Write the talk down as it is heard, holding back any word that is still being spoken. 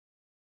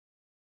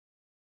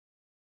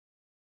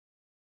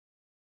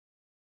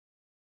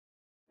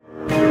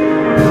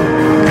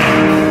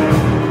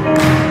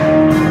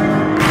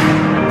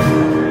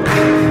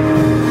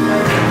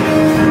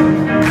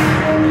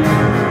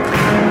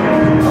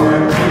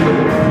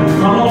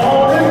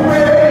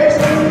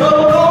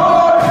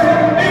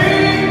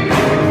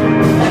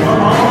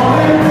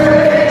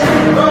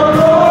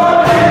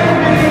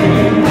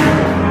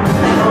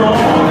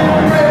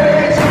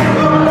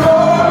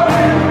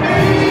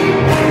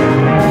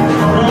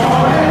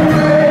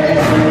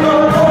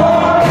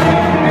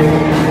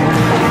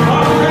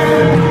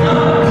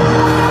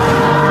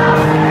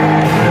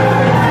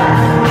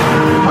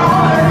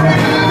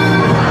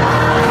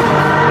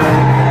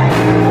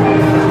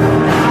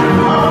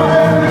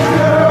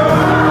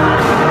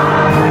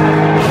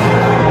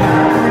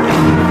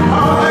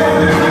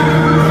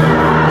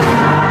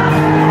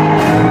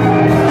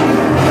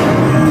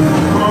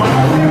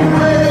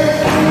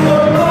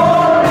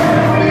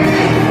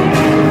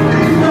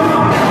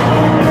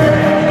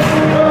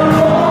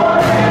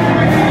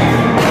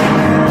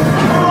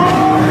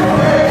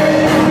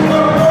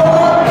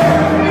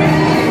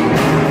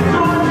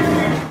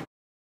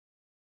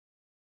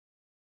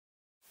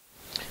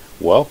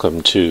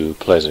Welcome to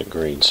Pleasant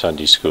Green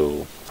Sunday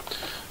School.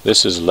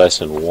 This is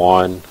lesson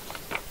 1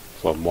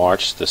 for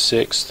March the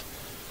 6th,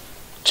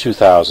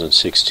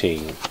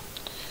 2016.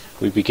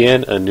 We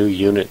begin a new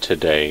unit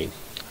today,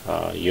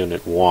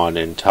 Unit 1,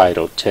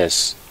 entitled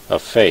Tests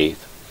of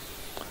Faith.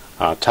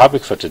 Our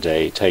topic for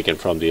today, taken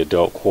from the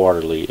Adult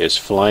Quarterly, is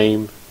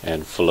Flame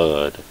and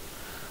Flood.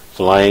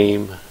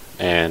 Flame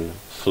and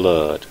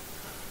Flood.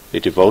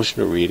 The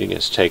devotional reading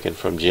is taken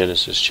from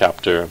Genesis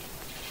chapter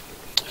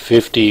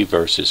 50,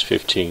 verses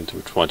 15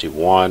 through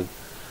 21.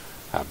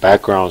 Our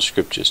background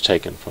scripture is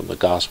taken from the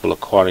Gospel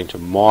according to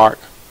Mark,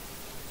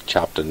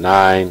 chapter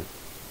 9,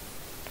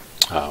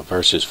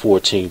 verses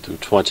 14 through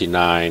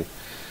 29.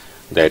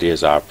 That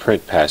is our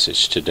print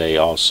passage today,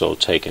 also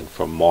taken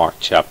from Mark,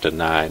 chapter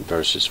 9,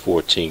 verses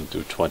 14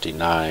 through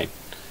 29.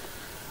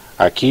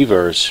 Our key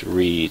verse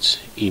reads,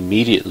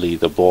 "Immediately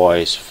the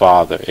boy's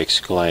father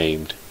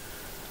exclaimed,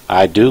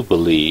 'I do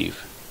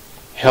believe.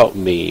 Help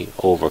me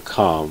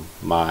overcome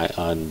my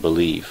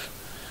unbelief.'"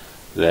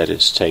 That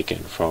is taken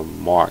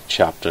from Mark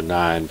chapter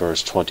 9,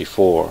 verse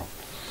 24.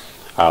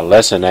 Our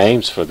lesson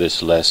aims for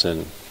this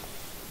lesson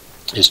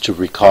is to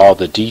recall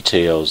the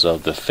details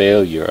of the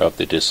failure of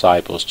the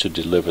disciples to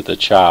deliver the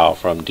child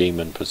from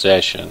demon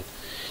possession,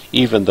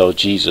 even though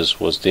Jesus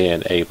was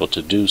then able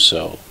to do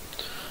so.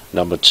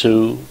 Number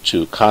 2,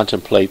 to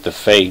contemplate the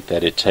faith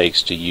that it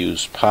takes to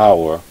use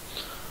power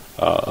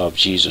of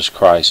Jesus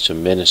Christ to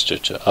minister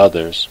to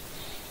others.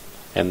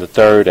 And the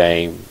third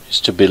aim is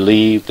to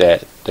believe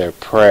that their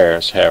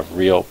prayers have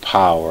real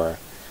power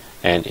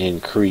and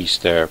increase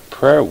their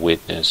prayer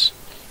witness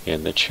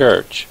in the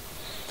church.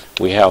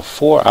 We have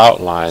 4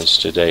 outlines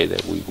today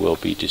that we will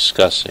be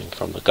discussing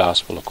from the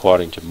Gospel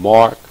according to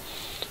Mark.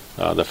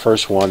 The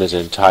first one is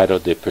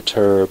entitled The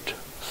Perturbed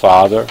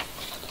Father.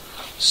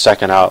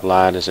 Second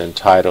outline is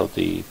entitled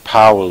The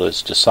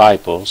Powerless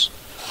Disciples.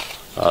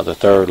 The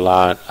third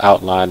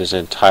outline is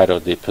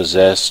entitled The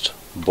Possessed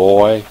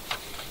Boy.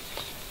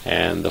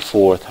 And the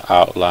fourth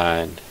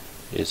outline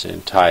is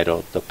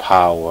entitled The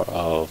Power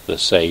of the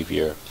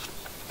Savior.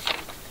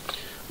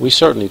 We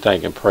certainly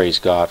thank and praise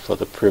God for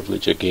the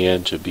privilege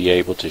again to be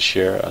able to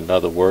share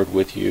another word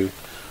with you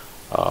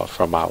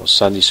from our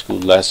Sunday school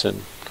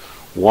lesson,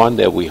 one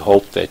that we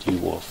hope that you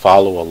will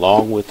follow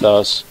along with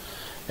us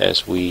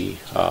as we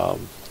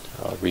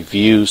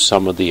review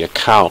some of the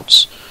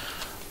accounts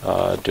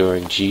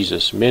during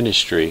Jesus'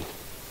 ministry.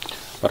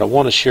 But I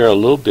want to share a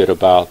little bit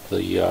about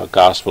the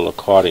Gospel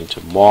according to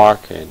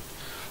Mark, and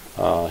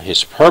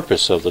his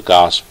purpose of the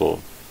Gospel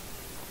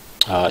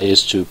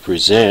is to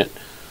present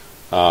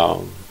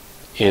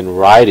in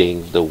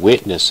writing the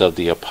witness of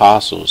the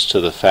apostles to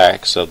the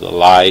facts of the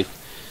life,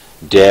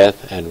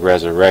 death, and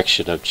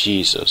resurrection of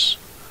Jesus.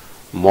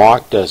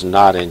 Mark does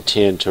not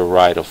intend to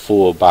write a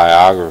full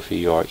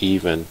biography or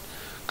even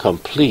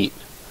complete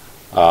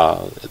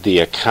the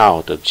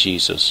account of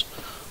Jesus'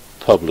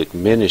 public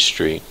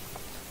ministry.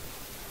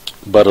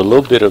 But a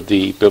little bit of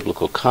the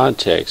biblical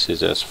context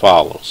is as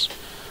follows.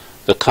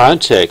 The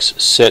context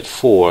set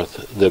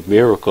forth the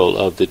miracle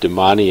of the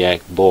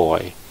demoniac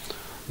boy.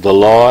 The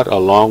Lord,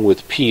 along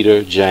with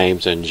Peter,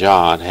 James, and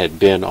John, had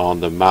been on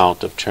the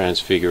Mount of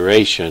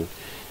Transfiguration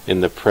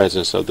in the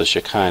presence of the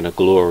Shekinah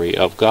glory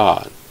of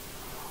God.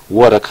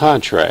 What a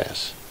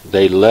contrast!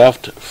 They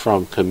left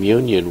from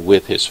communion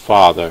with his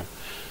Father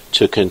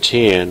to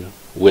contend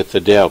with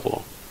the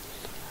devil.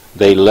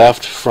 They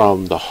left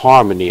from the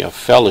harmony of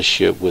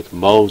fellowship with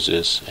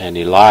Moses and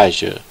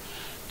Elijah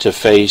to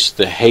face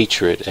the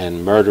hatred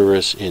and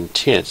murderous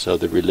intents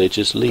of the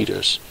religious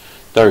leaders,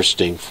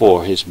 thirsting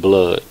for his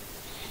blood.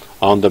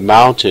 On the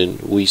mountain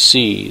we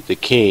see the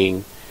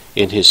king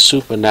in his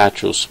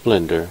supernatural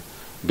splendor.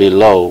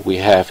 Below we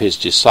have his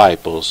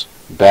disciples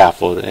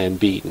baffled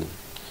and beaten.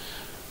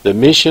 The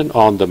mission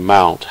on the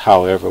mount,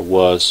 however,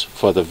 was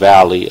for the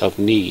valley of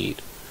need.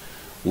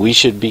 We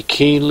should be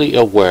keenly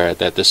aware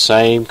that the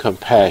same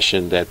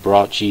compassion that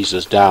brought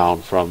Jesus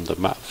down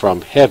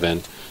from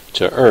heaven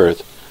to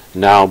earth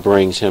now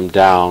brings him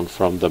down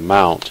from the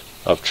Mount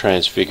of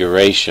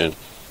Transfiguration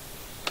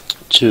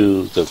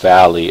to the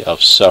valley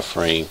of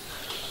suffering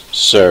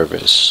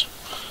service.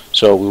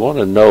 So we want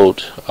to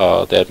note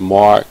that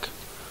Mark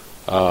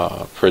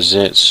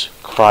presents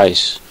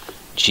Christ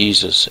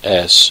Jesus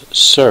as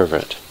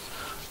servant.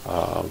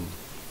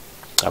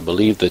 I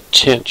believe the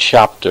 10th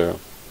chapter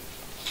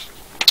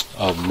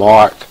of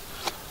Mark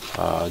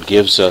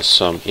gives us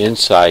some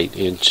insight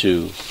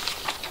into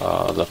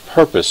the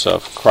purpose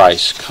of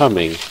Christ's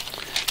coming.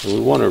 And we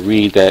want to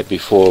read that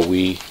before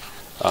we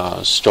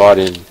start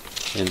in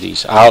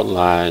these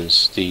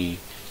outlines. The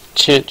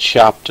 10th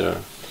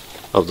chapter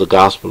of the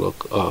Gospel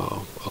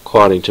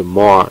according to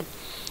Mark,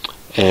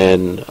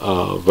 and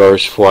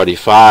verse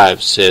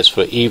 45 says,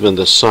 "For even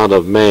the Son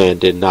of Man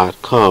did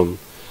not come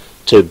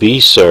to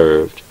be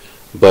served,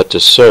 but to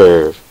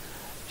serve,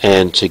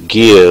 and to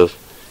give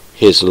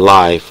his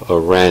life a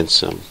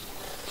ransom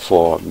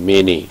for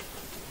many."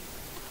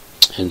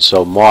 And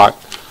so Mark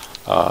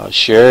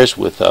shares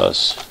with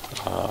us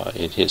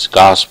in his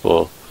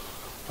gospel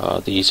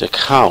these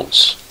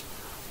accounts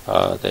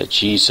that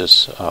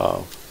Jesus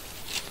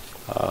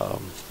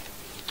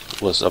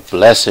was a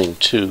blessing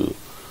to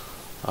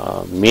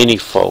many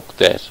folk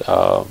that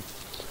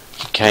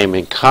he came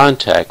in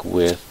contact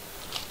with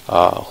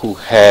who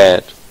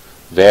had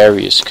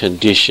various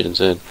conditions.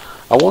 And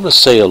I want to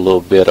say a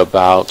little bit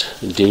about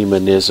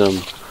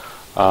demonism.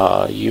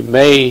 You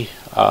may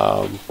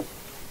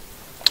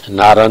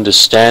not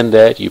understand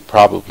that. You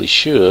probably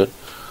should.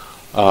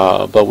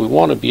 But we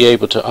want to be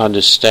able to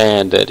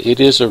understand that it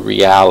is a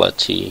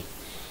reality,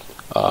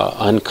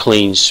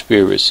 unclean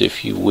spirits,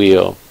 if you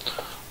will.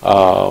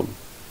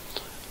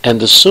 And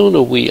the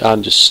sooner we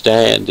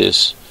understand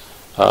this,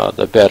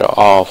 the better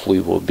off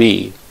we will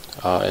be.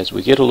 As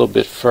we get a little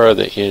bit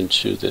further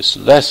into this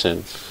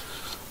lesson,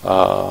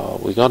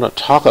 we're going to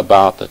talk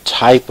about the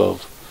type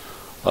of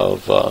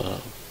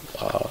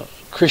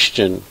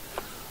Christian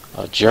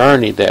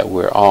journey that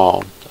we're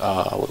on.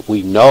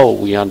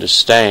 We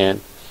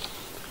understand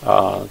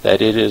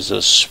that it is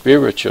a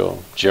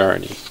spiritual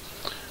journey.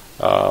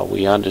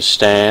 We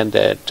understand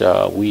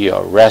that we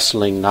are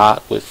wrestling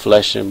not with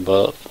flesh and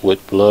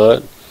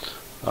blood,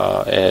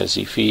 as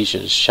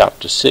Ephesians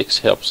chapter 6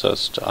 helps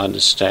us to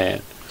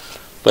understand.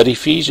 But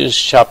Ephesians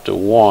chapter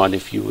 1,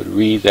 if you would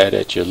read that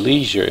at your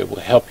leisure, it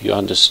will help you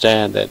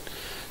understand that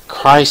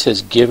Christ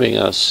has given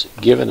us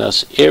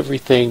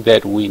everything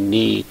that we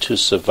need to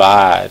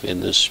survive in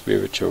the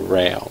spiritual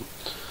realm,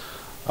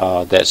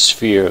 that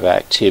sphere of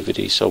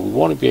activity. So we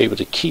want to be able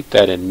to keep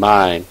that in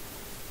mind,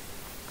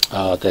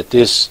 that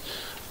this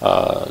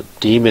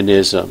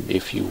demonism,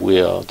 if you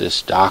will,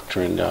 this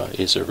doctrine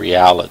is a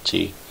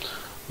reality.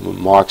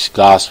 Mark's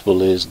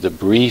gospel is the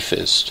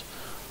briefest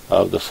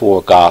of the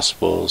four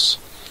gospels,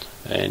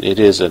 and it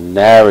is a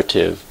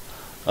narrative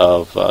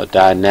of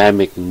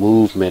dynamic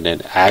movement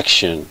and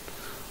action.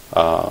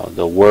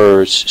 The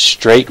words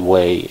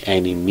straightway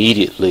and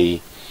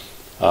immediately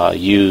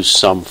used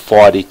some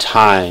 40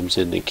 times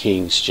in the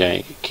King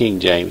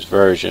James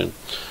Version.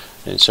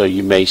 And so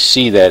you may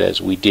see that as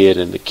we did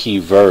in the key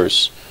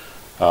verse.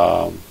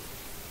 The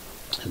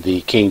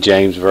King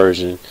James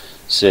Version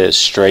says,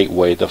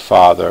 straightway the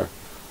father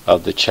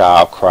of the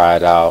child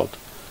cried out.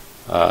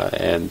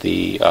 And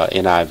the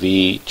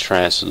NIV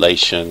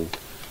translation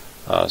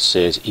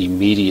says,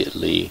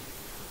 immediately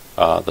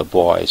the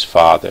boy's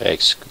father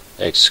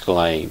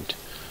exclaimed.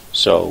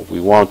 So we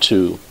want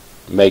to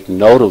make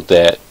note of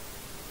that.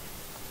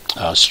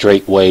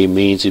 Straightway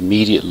means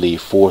immediately,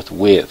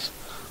 forthwith,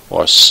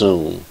 or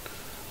soon.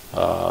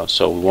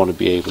 So we want to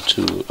be able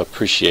to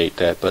appreciate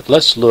that. But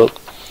let's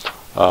look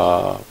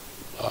a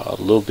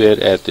little bit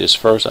at this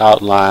first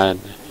outline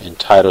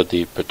entitled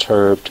The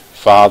Perturbed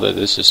Father.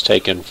 This is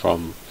taken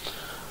from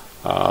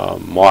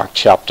Mark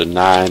chapter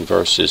 9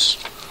 verses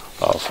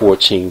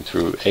 14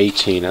 through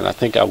 18, and I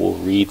think I will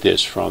read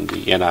this from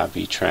the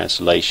NIV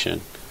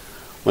translation.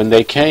 When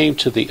they came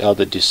to the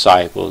other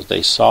disciples,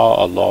 they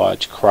saw a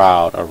large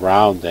crowd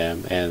around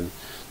them and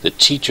the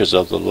teachers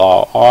of the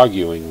law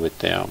arguing with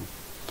them.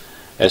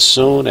 As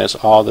soon as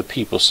all the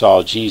people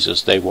saw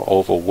Jesus, they were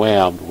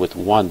overwhelmed with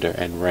wonder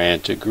and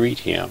ran to greet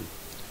him.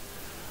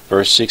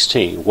 Verse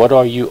 16, "What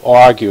are you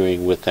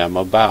arguing with them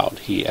about?"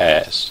 he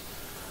asked.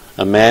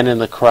 A man in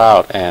the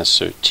crowd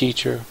answered,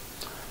 "Teacher,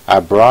 I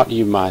brought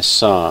you my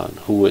son,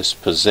 who is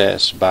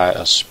possessed by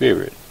a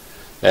spirit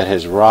that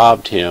has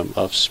robbed him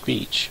of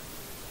speech.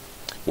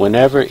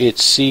 Whenever it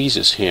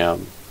seizes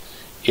him,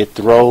 it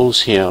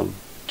throws him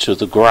to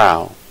the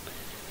ground.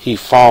 He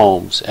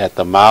foams at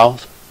the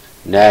mouth,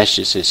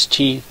 gnashes his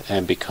teeth,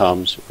 and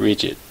becomes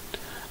rigid.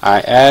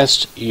 I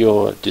asked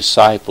your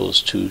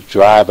disciples to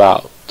drive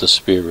out the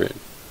spirit,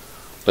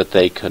 but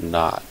they could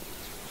not."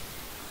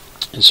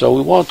 And so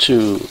we want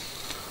to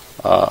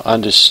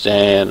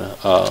understand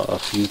a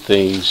few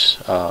things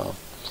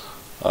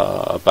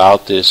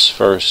about this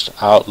first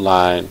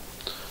outline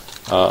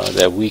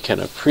that we can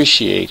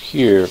appreciate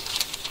here,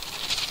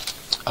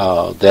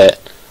 that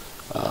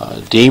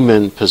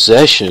demon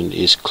possession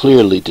is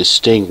clearly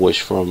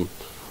distinguished from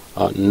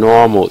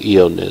normal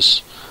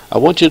illness. I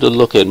want you to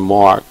look at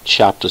Mark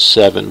chapter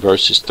 7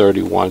 verses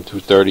 31 through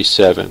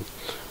 37.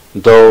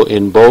 Though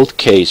in both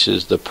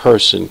cases the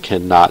person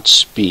cannot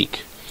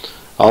speak.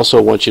 I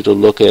also want you to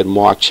look at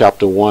Mark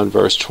chapter 1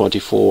 verse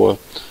 24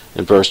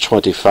 and verse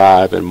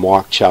 25, and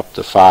Mark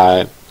chapter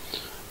 5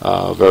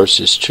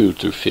 verses 2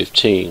 through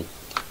 15.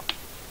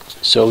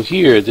 So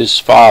here this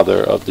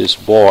father of this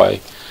boy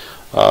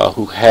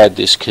who had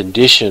this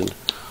condition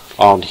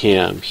on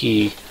him,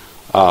 he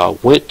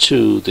went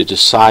to the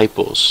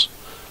disciples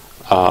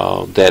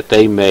that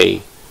they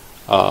may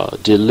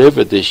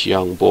deliver this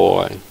young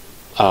boy.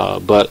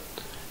 But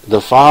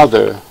the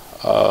father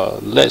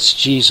lets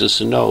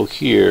Jesus know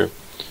here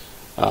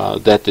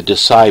that the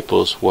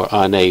disciples were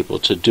unable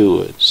to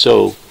do it.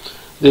 So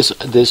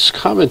this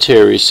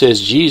commentary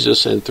says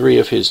Jesus and three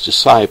of his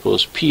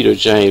disciples, Peter,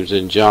 James,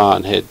 and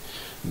John, had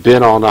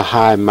been on a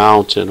high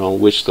mountain on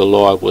which the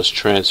Lord was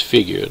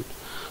transfigured.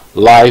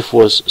 Life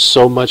was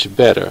so much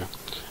better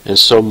and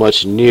so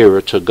much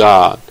nearer to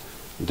God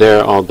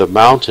there on the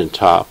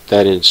mountaintop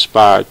that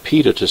inspired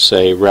Peter to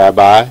say,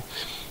 "Rabbi,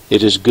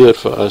 It is good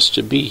for us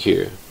to be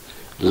here.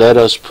 Let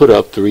us put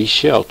up 3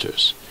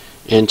 shelters.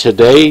 In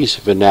today's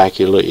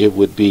vernacular, it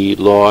would be,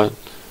 Lord,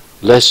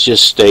 let's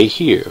just stay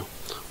here.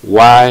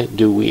 Why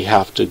do we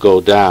have to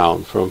go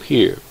down from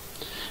here?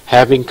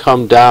 Having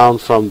come down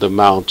from the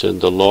mountain,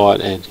 the Lord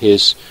and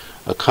his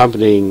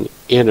accompanying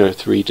inner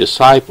 3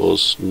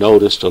 disciples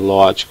noticed a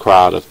large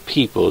crowd of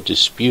people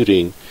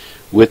disputing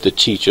with the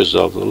teachers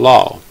of the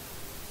law.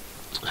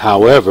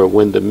 However,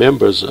 when the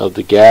members of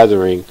the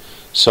gathering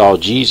saw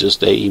Jesus,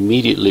 they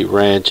immediately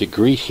ran to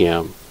greet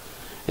him.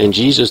 And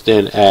Jesus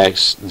then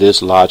asked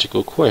this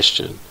logical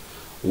question: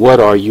 what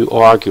are you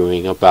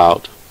arguing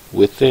about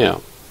with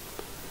them?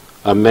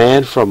 A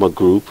man from a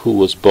group who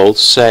was both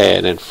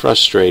sad and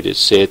frustrated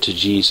said to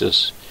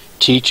Jesus,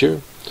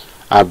 Teacher,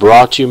 I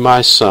brought you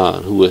my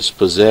son who is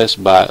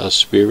possessed by a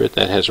spirit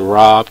that has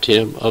robbed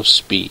him of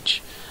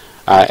speech.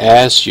 I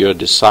asked your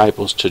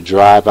disciples to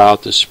drive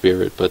out the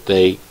spirit, but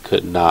they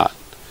could not.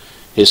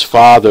 His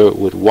father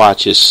would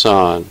watch his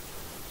son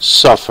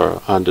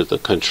suffer under the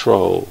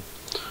control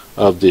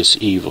of this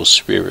evil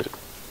spirit.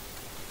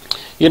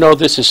 You know,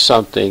 this is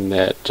something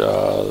that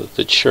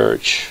the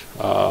church,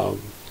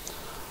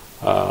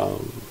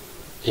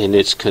 in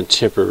its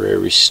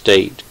contemporary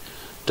state,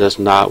 does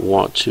not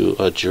want to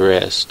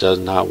address, does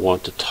not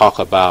want to talk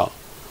about.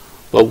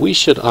 But we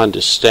should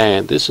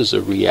understand this is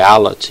a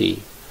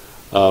reality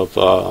of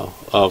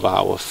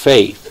our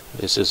faith.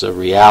 This is a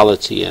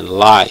reality in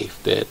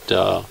life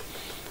that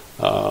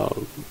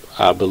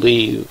I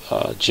believe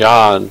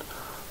John,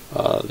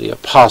 the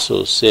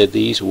apostle, said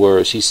these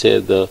words. He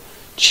said, the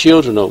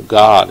children of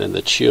God and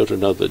the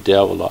children of the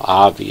devil are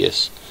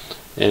obvious.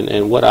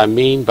 And what I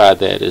mean by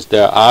that is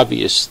there are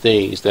obvious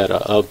things that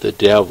are of the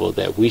devil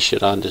that we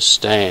should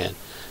understand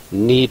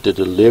need the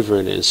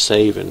delivering and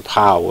saving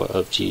power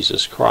of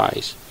Jesus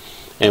Christ.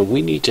 And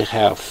we need to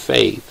have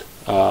faith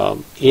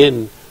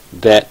in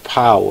that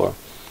power.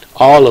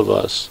 All of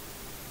us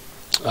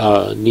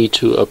need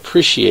to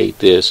appreciate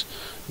this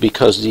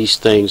because these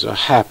things are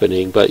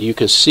happening. But you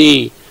can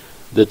see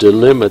the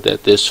dilemma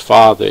that this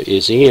father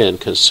is in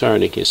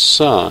concerning his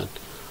son,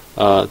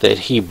 that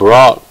he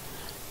brought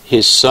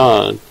his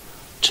son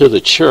to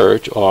the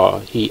church,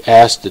 or he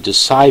asked the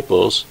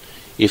disciples,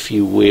 if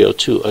you will,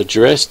 to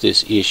address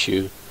this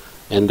issue,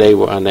 and they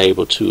were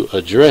unable to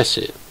address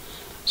it.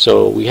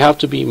 So we have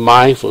to be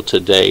mindful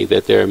today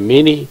that there are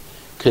many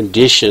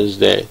conditions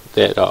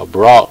that are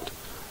brought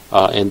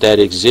and that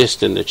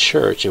exist in the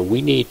church, and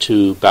we need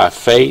to, by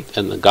faith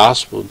and the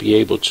gospel, be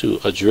able to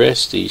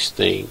address these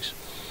things.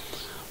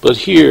 But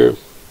here,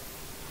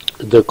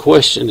 the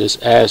question is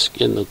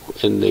asked in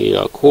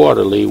the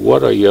quarterly,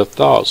 what are your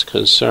thoughts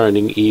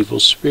concerning evil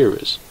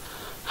spirits?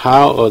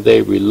 How are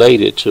they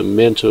related to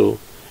mental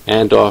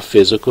and or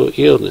physical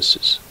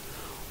illnesses?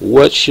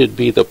 What should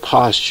be the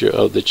posture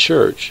of the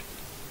church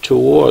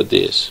toward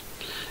this?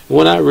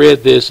 When I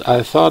read this,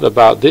 I thought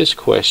about this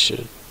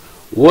question: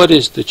 what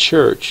is the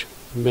church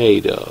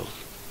made of?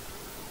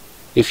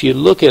 If you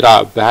look at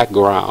our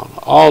background,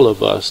 all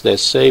of us that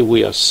say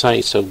we are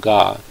saints of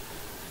God,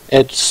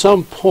 at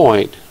some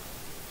point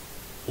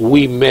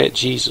we met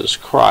Jesus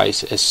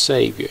Christ as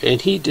Savior,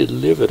 and He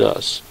delivered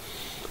us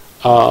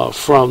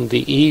from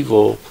the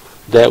evil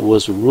that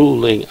was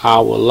ruling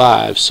our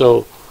lives.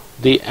 So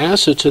the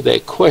answer to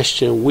that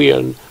question,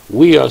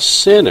 we are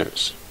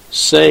sinners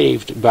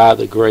saved by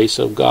the grace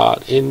of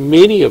God. And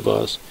many of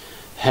us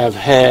have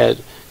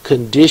had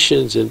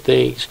conditions and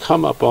things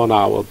come up on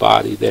our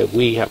body that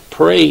we have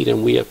prayed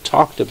and we have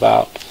talked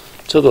about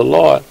to the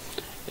Lord,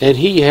 and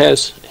He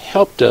has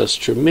helped us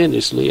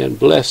tremendously and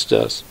blessed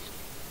us.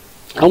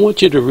 I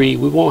want you to read.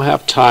 We won't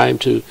have time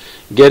to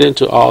get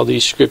into all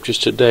these scriptures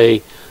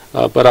today,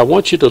 but I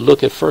want you to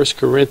look at 1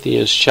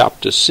 Corinthians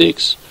chapter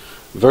 6,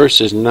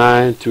 verses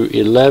 9 through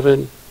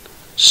 11,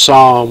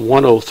 Psalm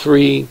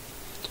 103,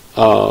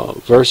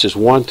 verses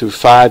 1 through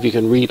 5. You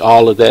can read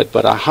all of that,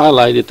 but I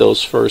highlighted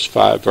those first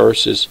 5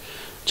 verses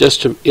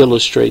just to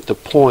illustrate the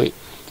point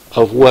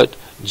of what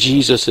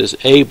Jesus is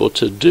able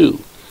to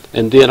do.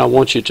 And then I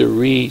want you to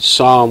read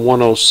Psalm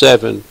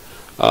 107,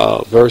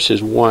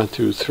 verses 1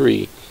 through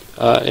 3.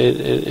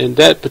 And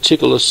that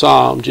particular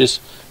psalm just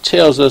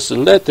tells us to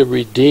let the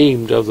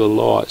redeemed of the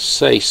Lord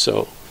say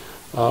so.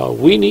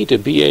 We need to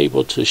be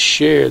able to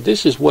share.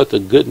 This is what the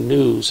good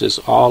news is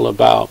all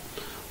about.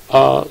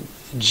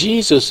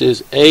 Jesus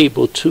is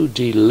able to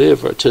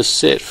deliver, to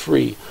set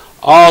free.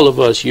 All of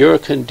us, your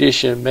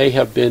condition may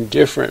have been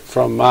different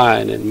from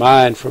mine and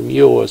mine from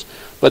yours,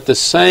 but the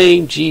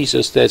same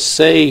Jesus that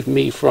saved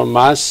me from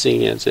my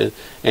sins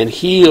and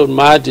healed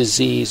my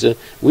disease,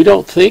 we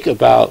don't think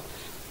about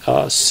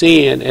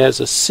sin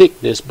as a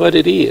sickness, but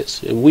it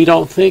is. And we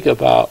don't think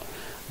about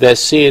that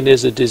sin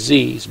is a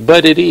disease,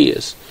 but it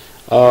is.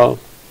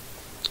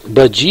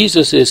 But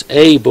Jesus is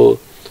able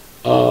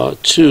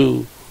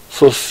to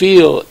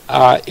fulfill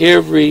our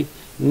every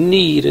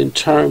need in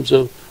terms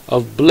of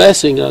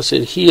blessing us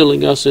and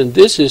healing us. And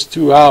this is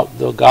throughout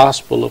the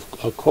gospel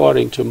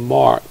according to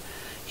Mark.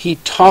 He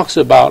talks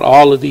about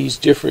all of these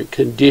different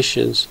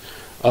conditions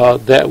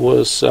that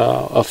was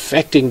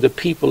affecting the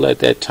people at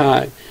that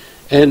time.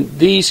 And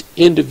these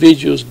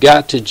individuals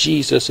got to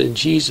Jesus, and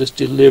Jesus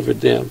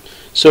delivered them.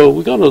 So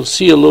we're going to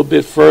see a little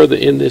bit further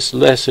in this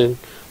lesson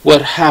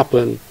what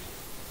happened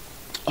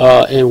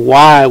and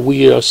why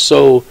we are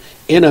so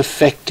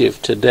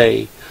ineffective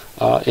today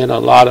in a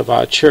lot of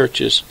our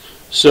churches.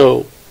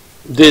 So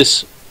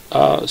this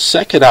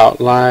second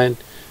outline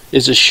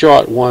is a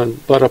short one,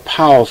 but a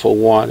powerful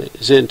one.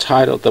 It's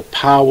entitled The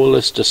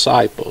Powerless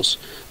Disciples.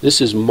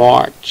 This is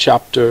Mark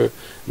chapter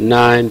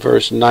 9,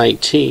 verse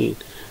 19.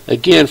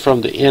 Again,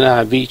 from the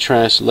NIV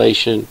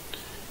translation,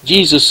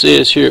 Jesus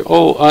says here,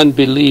 "O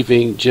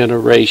unbelieving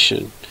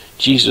generation,"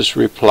 Jesus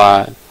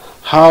replied,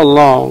 "how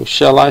long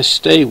shall I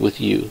stay with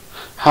you?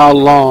 How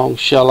long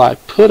shall I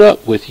put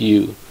up with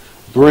you?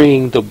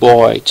 Bring the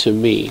boy to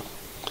me."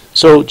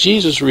 So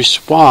Jesus'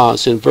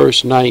 response in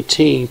verse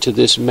 19 to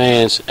this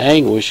man's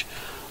anguish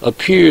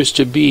appears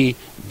to be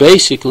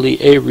basically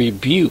a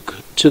rebuke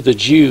to the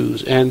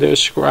Jews and their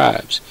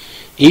scribes.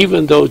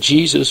 Even though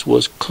Jesus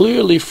was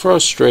clearly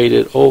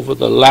frustrated over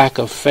the lack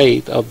of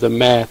faith of the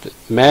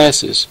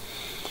masses,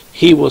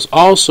 he was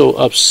also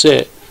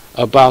upset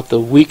about the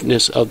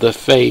weakness of the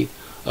faith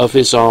of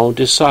his own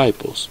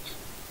disciples.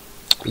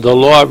 The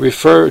Lord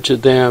referred to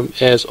them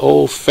as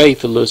old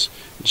faithless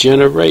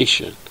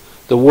generation.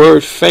 The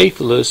word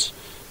faithless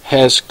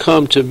has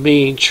come to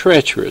mean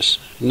treacherous,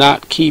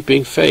 not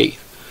keeping faith,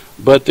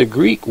 but the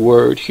Greek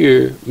word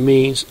here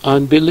means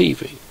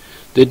unbelieving.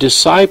 The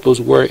disciples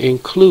were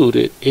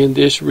included in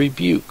this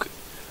rebuke.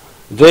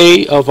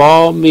 They of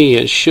all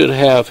men should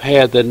have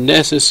had the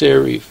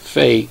necessary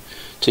faith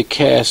to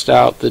cast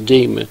out the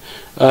demon.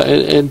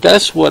 And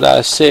that's what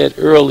I said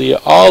earlier.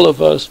 All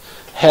of us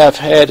have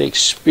had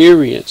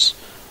experience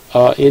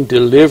in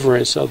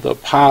deliverance of the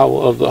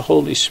power of the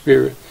Holy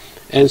Spirit.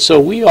 And so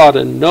we ought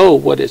to know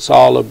what it's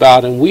all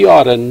about. And we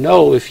ought to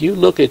know, if you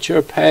look at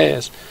your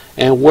past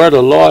and where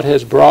the Lord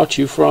has brought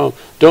you from,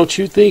 don't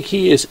you think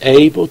he is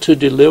able to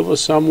deliver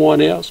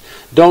someone else?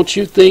 Don't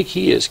you think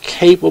he is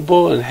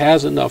capable and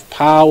has enough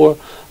power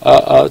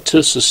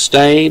to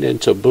sustain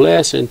and to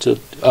bless and to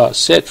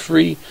set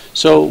free?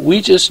 So we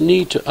just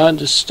need to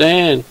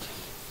understand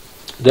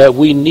that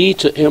we need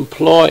to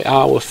employ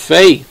our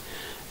faith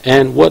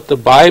and what the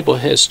Bible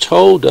has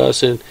told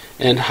us,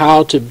 and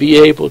how to be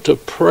able to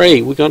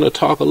pray. We're going to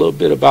talk a little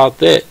bit about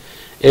that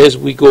as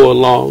we go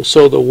along.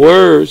 So the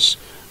words,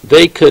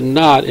 "they could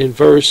not," in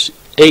verse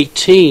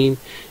 18,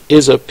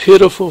 is a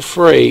pitiful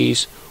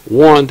phrase,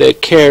 one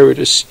that carried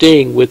a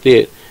sting with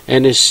it,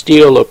 and is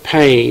still a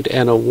pain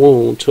and a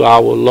wound to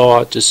our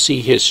Lord to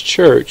see his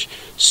church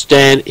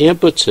stand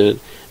impotent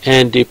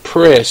and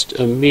depressed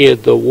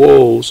amid the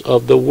woes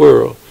of the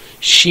world.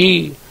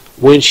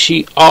 When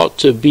she ought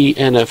to be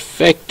an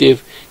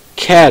effective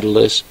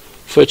catalyst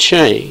for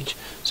change.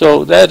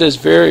 So that is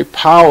very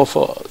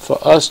powerful for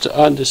us to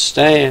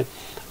understand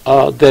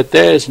that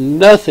there is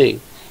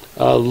nothing.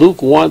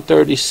 Luke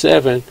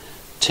 1:37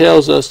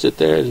 tells us that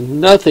there is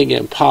nothing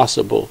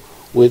impossible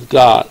with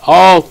God.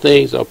 All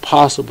things are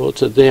possible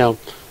to them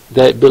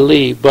that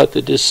believe. But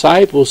the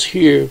disciples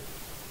here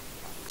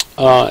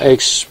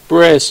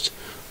expressed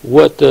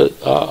what the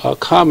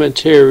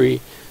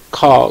commentary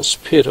calls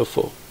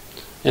pitiful.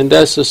 And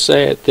that's a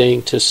sad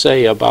thing to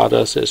say about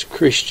us as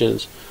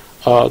Christians,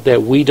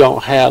 that we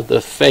don't have the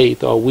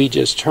faith, or we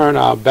just turn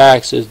our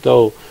backs as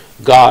though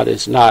God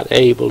is not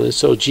able. And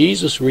so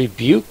Jesus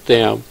rebuked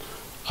them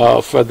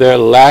for their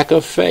lack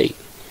of faith.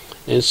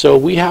 And so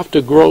we have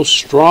to grow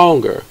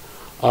stronger.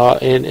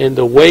 And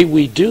the way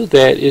we do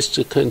that is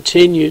to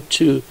continue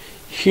to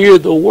hear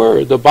the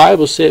word. The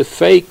Bible said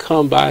faith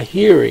comes by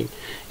hearing,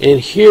 and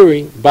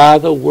hearing by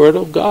the word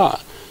of God.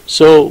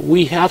 So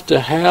we have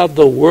to have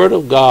the word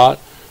of God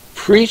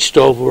preached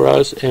over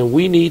us, and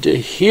we need to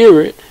hear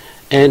it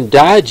and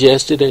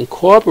digest it,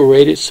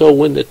 incorporate it, so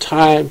when the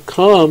time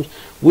comes,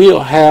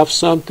 we'll have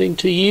something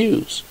to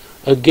use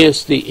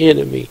against the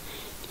enemy.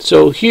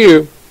 So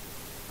here,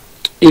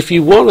 if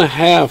you want to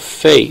have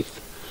faith,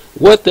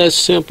 what that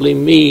simply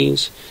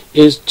means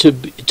is to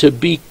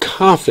be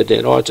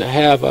confident, or to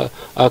have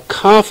a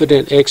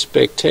confident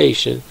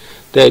expectation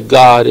that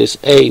God is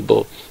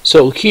able.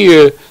 So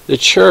here, the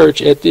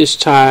church at this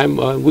time,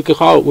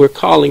 we're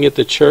calling it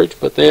the church,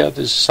 but they are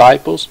the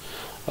disciples.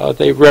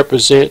 They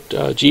represent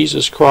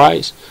Jesus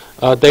Christ.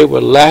 They were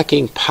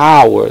lacking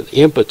power,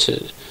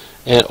 impotent,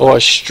 or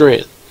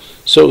strength.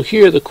 So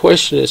here the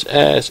question is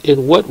asked,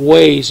 in what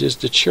ways is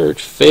the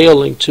church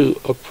failing to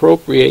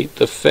appropriate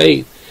the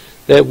faith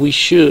that we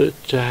should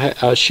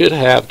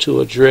have to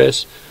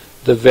address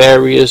the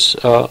various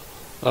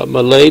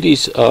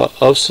maladies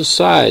of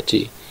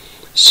society?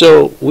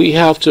 So we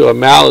have to,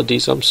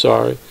 maladies,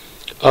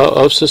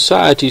 of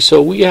society.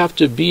 So we have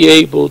to be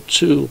able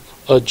to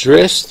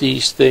address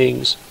these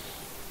things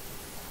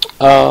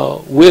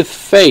with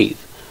faith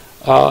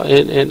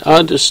and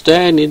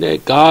understanding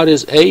that God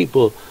is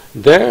able.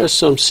 There are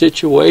some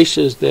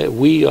situations that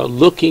we are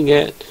looking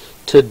at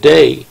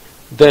today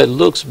that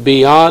looks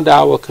beyond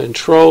our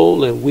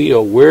control, and we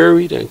are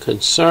worried and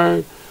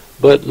concerned.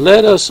 But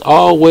let us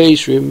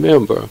always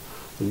remember,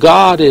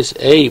 God is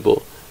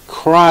able.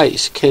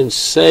 Christ can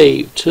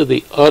save to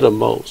the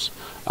uttermost.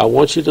 I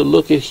want you to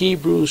look at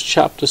Hebrews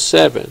chapter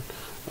 7,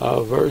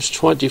 verse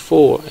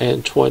 24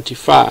 and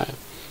 25.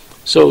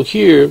 So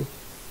here,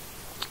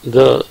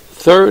 the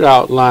third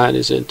outline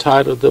is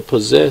entitled The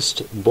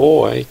Possessed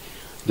Boy.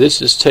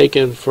 This is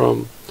taken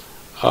from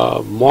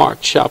Mark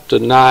chapter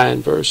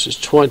 9, verses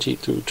 20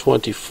 through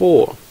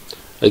 24.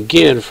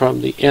 Again,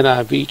 from the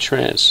NIV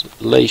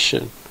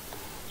translation.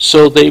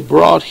 So they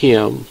brought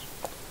him.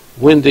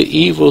 When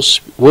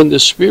the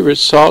spirit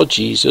saw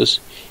Jesus,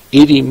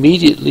 it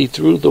immediately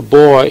threw the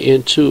boy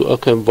into a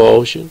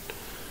convulsion.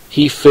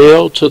 He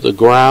fell to the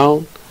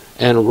ground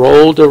and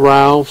rolled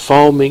around,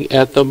 foaming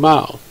at the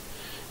mouth.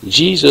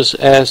 Jesus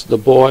asked the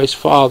boy's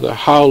father,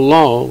 "How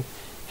long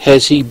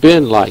has he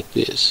been like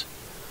this?"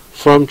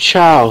 "From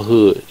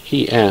childhood,"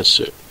 he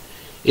answered.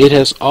 "It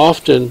has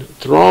often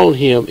thrown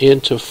him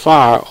into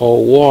fire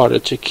or water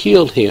to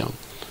kill him.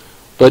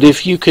 But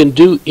if you can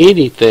do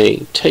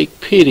anything,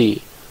 take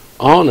pity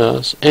on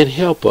us and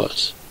help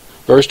us."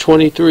 Verse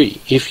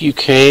 23, "If you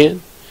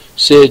can,"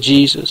 said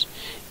Jesus,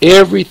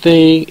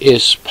 "everything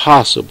is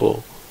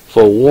possible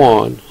for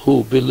one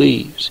who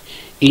believes."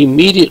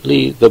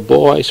 Immediately the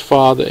boy's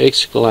father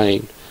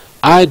exclaimed,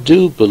 "I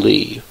do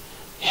believe.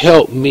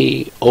 Help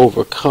me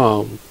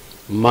overcome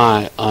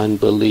my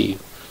unbelief."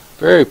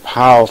 Very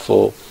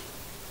powerful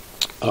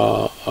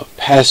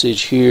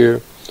passage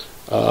here.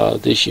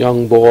 This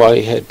young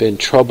boy had been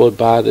troubled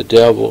by the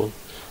devil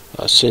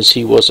since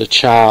he was a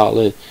child.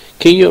 And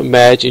can you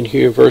imagine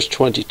here, verse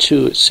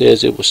 22, it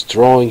says it was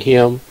throwing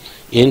him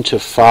into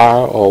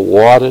fire or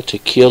water to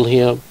kill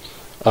him.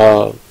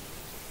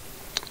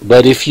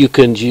 But if you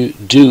can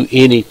do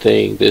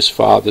anything, this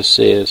father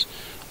says,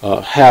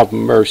 have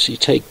mercy,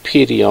 take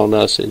pity on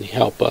us and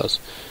help us.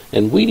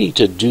 And we need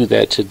to do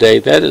that today.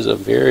 That is a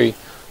very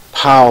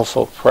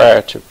powerful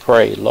prayer to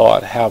pray.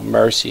 Lord, have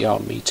mercy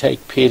on me.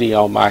 Take pity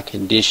on my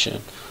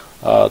condition.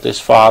 This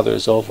father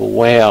is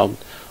overwhelmed,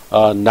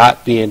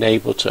 not being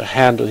able to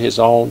handle his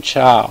own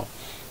child,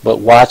 but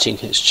watching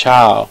his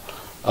child,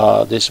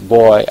 this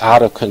boy,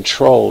 out of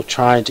control,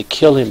 trying to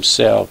kill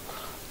himself,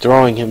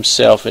 throwing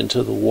himself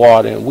into the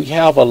water. And we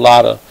have a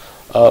lot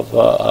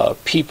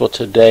of people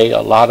today.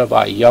 A lot of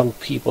our young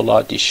people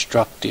are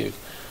destructive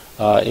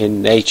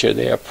in nature.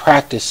 They are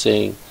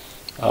practicing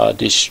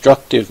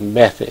destructive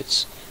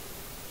methods.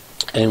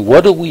 And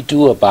what do we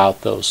do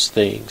about those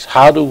things?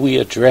 How do we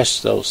address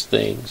those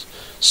things?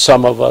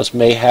 Some of us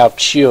may have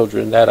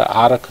children that are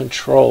out of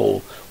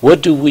control.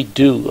 What do we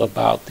do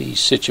about these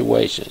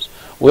situations?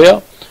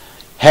 Well,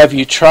 have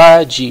you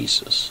tried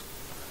Jesus?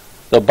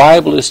 The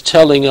Bible is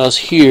telling us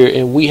here,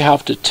 and we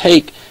have to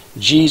take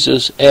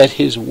Jesus at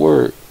his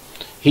word.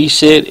 He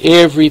said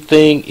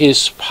everything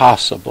is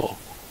possible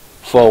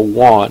for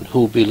one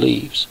who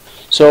believes.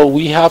 So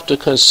we have to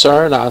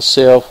concern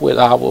ourselves with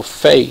our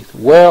faith.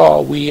 Where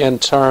are we in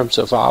terms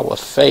of our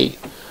faith?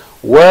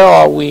 Where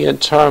are we in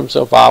terms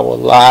of our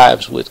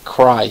lives with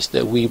Christ,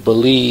 that we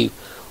believe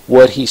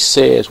what he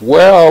says?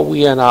 Where are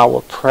we in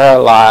our prayer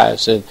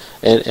lives, and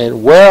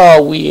where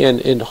are we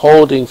in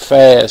holding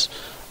fast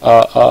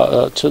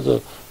to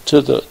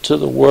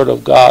the Word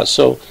of God?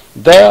 So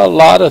there are a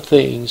lot of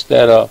things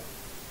that are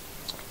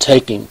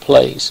taking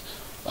place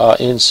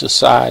in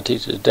society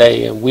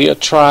today, and we are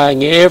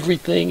trying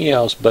everything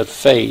else but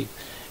faith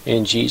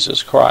in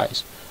Jesus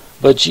Christ.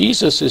 But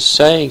Jesus is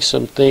saying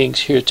some things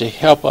here to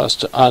help us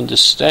to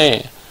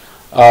understand.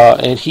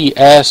 And he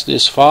asked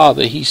this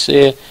father, he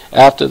said,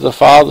 after the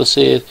father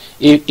said,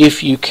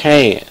 if you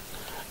can,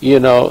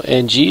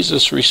 and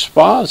Jesus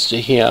responds to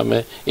him,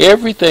 and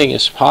everything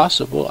is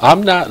possible.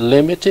 I'm not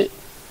limited.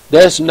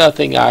 There's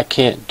nothing I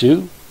can't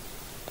do.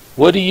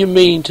 What do you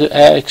mean to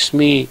ask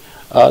me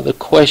the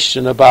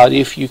question about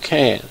if you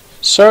can?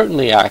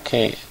 Certainly I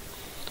can.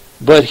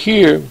 But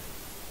here,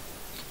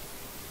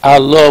 I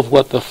love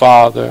what the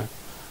Father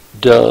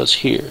does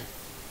here.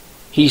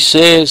 He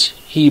says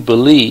he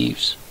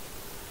believes,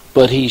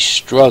 but he's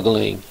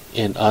struggling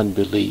in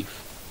unbelief.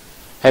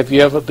 Have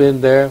you ever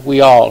been there?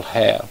 We all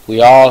have. We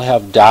all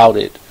have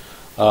doubted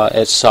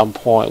at some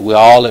point. We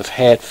all have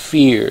had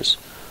fears.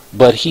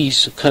 But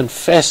he's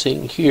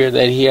confessing here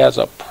that he has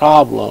a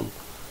problem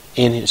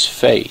in his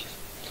faith.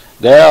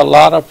 There are a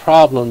lot of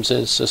problems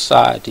in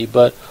society,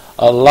 but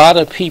a lot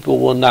of people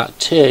will not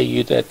tell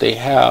you that they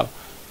have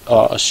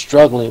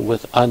struggling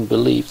with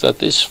unbelief. That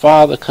this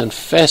father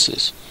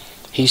confesses.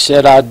 He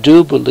said, I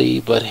do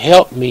believe, but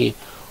help me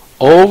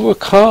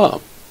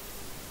overcome.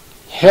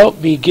 Help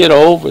me get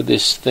over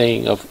this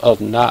thing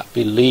of not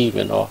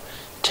believing or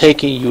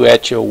taking you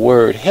at your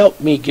word.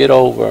 Help me get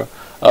over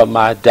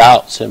my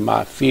doubts and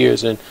my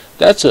fears. And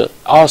that's an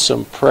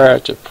awesome prayer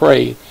to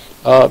pray,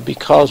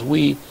 because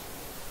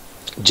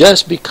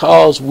just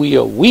because we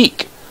are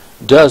weak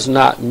does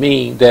not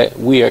mean that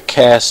we are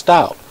cast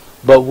out.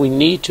 But we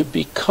need to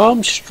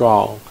become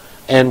strong.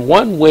 And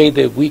one way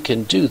that we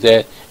can do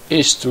that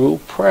is through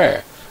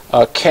prayer.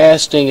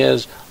 Casting,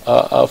 as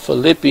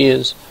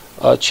Philippians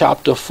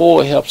chapter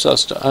 4 helps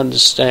us to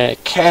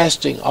understand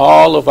casting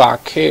all of our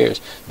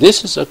cares.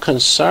 This is a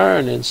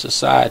concern in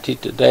society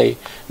today,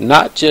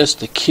 not just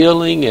the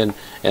killing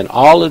and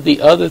all of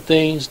the other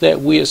things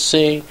that we are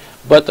seeing,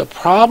 but the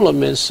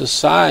problem in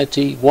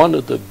society, one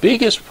of the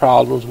biggest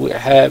problems we're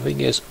having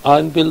is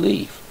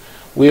unbelief.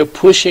 We're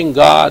pushing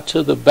God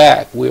to the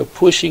back. We're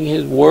pushing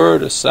His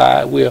Word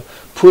aside. We're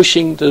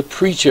pushing the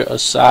preacher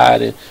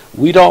aside, and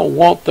we don't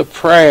want the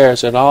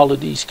prayers and all of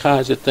these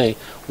kinds of things.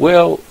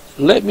 Well,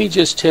 let me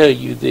just tell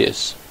you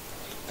this.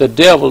 The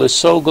devil is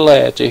so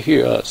glad to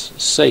hear us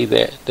say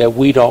that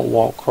we don't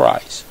want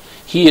Christ.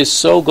 He is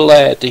so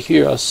glad to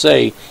hear us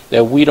say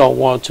that we don't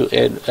want to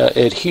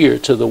adhere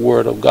to the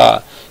Word of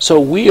God.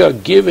 So we are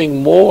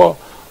giving more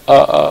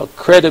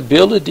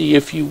credibility,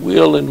 if you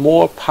will, and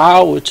more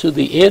power to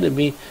the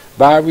enemy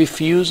by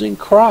refusing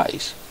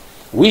Christ.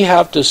 We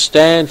have to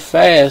stand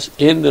fast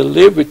in the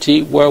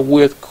liberty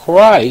wherewith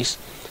Christ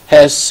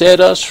has set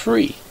us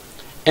free,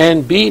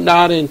 and be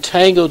not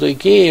entangled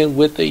again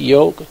with the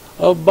yoke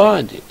of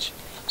bondage.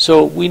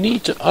 So we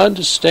need to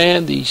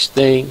understand these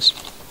things.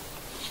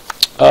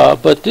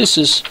 But this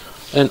is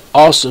an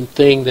awesome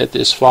thing that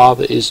this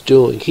father is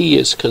doing. He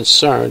is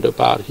concerned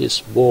about his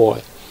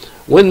boy.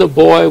 When the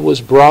boy was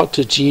brought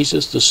to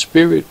Jesus, the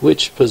spirit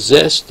which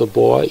possessed the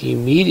boy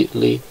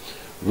immediately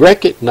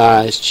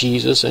recognized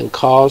Jesus and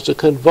caused a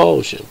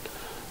convulsion.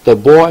 The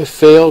boy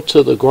fell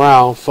to the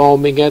ground,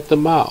 foaming at the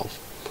mouth.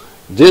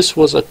 This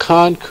was a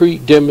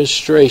concrete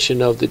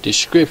demonstration of the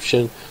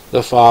description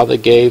the father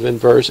gave in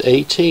verse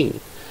 18.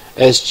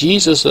 As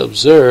Jesus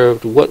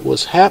observed what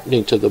was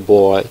happening to the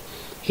boy,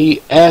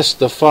 he asked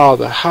the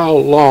father how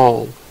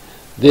long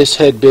this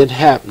had been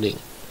happening.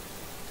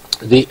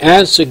 The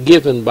answer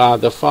given by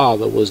the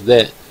father was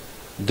that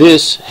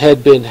this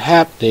had been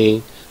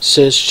happening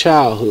since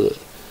childhood.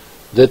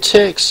 The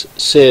text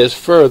says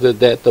further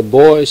that the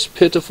boy's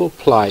pitiful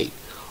plight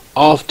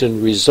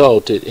often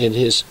resulted in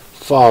his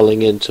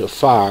falling into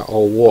fire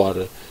or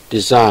water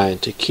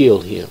designed to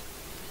kill him.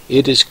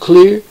 It is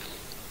clear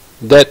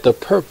that the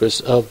purpose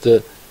of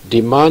the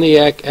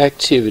demonic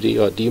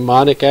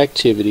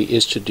activity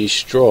is to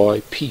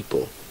destroy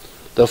people.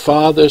 The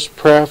father's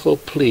prayerful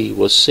plea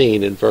was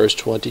seen in verse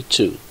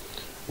 22,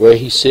 where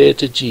he said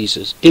to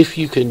Jesus, "If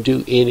you can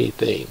do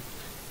anything,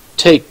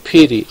 take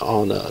pity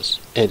on us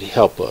and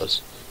help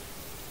us."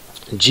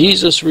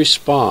 Jesus'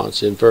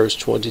 response in verse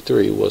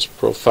 23 was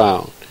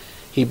profound.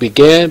 He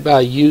began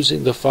by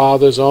using the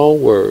Father's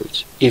own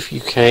words, "if you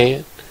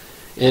can."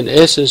 In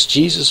essence,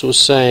 Jesus was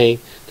saying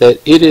that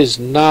it is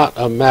not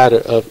a matter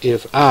of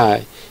if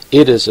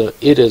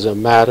it is a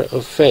matter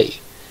of faith.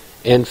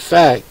 In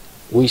fact,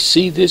 we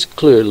see this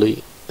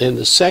clearly in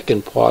the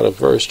second part of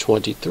verse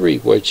 23,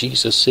 where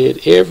Jesus said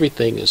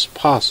everything is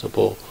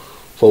possible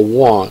for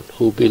one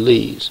who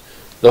believes.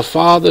 The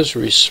Father's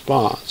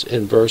response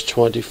in verse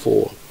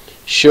 24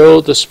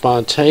 showed the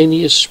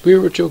spontaneous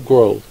spiritual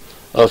growth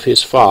of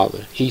his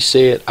Father. He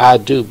said, "I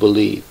do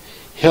believe.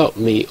 Help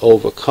me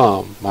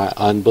overcome my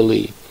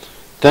unbelief."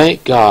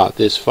 Thank God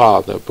this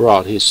father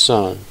brought his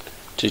son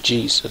to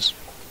Jesus.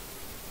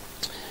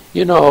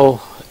 You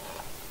know,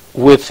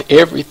 with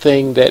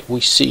everything that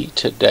we see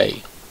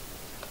today,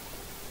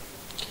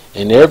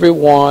 and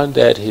everyone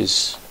that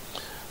has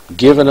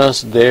given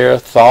us their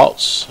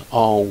thoughts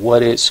on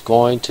what it's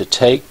going to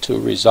take to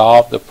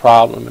resolve the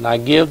problem, and I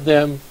give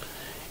them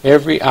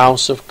every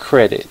ounce of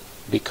credit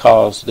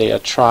because they are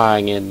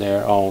trying in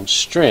their own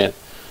strength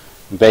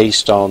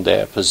based on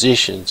their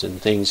positions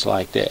and things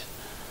like that.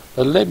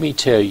 But let me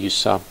tell you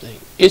something.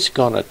 It's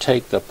going to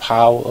take the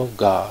power of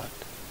God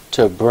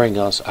to bring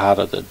us out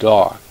of the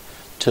dark,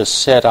 to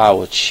set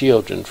our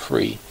children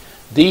free.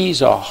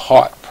 These are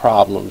heart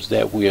problems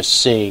that we are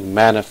seeing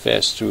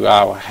manifest through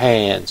our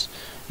hands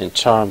in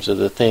terms of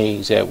the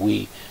things that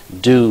we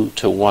do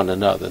to one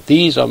another.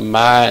 These are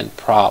mind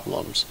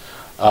problems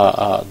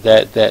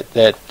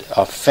that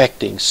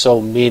affecting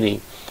so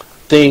many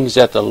things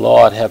that the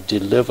Lord have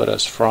delivered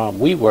us from.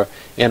 We were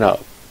in a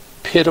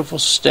pitiful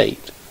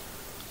state,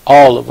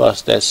 all of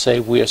us that say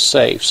we are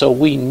saved. So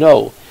we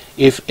know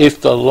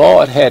if the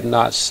Lord had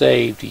not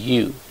saved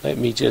you, let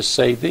me just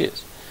say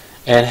this,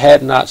 and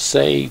had not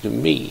saved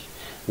me,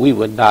 we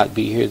would not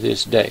be here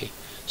this day.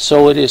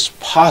 So it is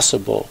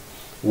possible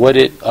what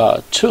it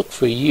took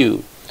for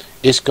you,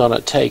 it's going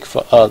to take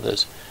for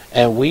others.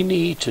 And we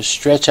need to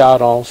stretch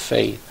out on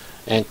faith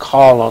and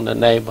call on the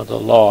name of the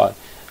Lord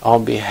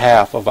on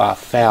behalf of our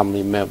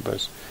family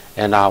members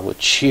and our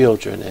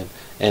children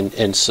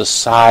and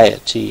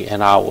society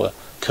and our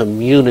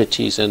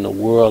communities and the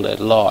world at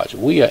large.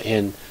 We are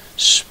in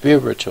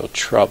spiritual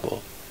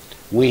trouble.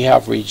 We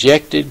have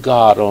rejected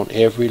God on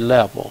every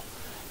level,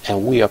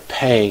 and we are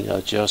paying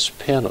a just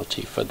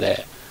penalty for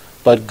that.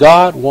 But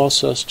God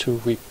wants us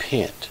to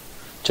repent,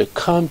 to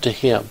come to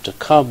Him, to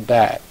come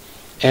back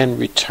and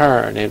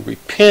return and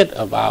repent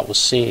of our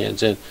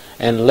sins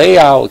and lay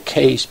our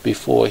case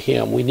before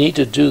Him. We need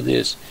to do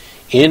this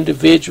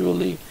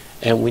individually,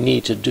 and we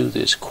need to do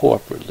this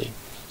corporately.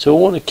 So I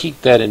want to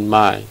keep that in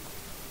mind.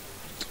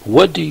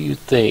 What do you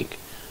think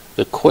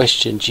the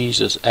question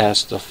Jesus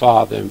asked the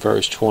Father in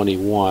verse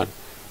 21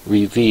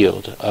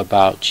 revealed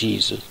about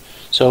Jesus.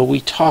 So we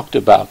talked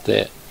about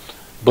that.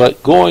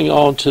 But going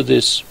on to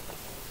this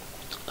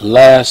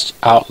last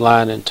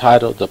outline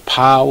entitled The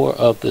Power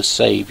of the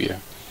Savior.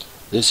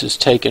 This is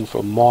taken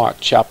from Mark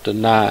chapter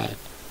 9,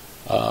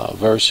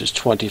 verses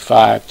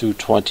 25 through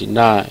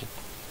 29.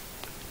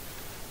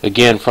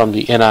 Again from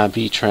the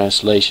NIV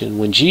translation.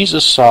 When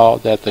Jesus saw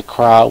that the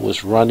crowd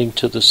was running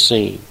to the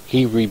scene,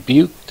 he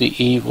rebuked the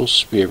evil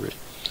spirit,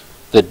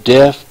 the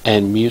deaf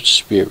and mute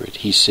spirit.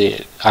 He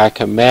said, I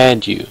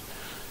command you,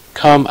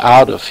 come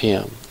out of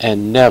him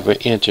and never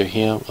enter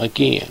him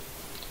again.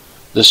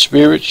 The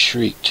spirit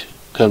shrieked,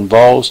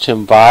 convulsed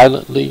him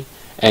violently,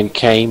 and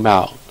came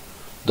out.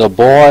 The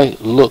boy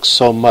looked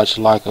so much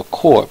like a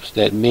corpse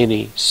that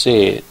many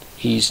said,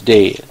 he's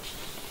dead.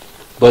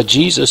 But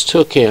Jesus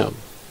took him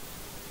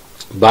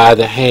by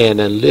the hand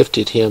and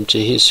lifted him to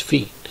his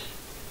feet,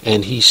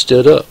 and he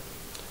stood up.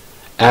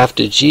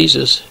 After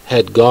Jesus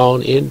had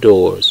gone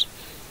indoors,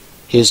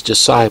 his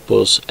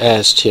disciples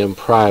asked him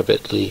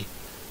privately,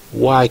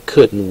 why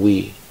couldn't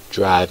we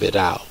drive it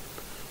out?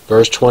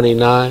 Verse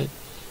 29,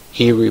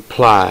 he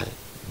replied,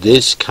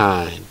 this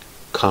kind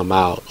come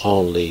out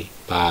only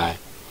by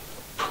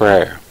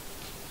prayer.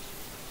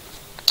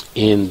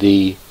 In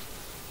the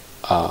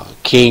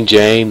King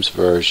James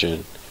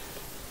Version,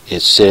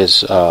 it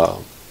says,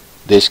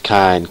 this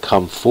kind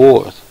come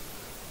forth,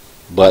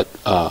 but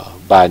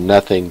by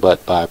nothing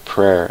but by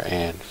prayer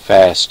and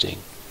fasting.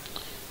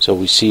 So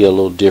we see a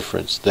little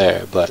difference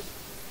there, but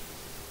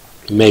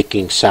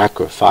making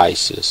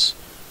sacrifices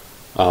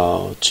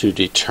to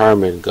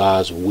determine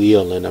God's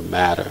will in a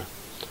matter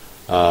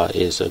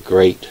is a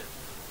great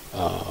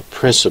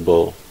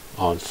principle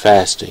on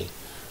fasting.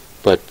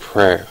 But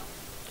prayer,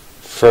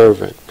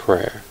 fervent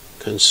prayer,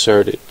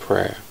 concerted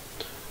prayer,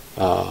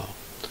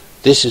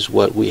 this is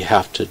what we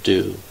have to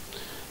do.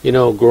 You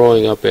know,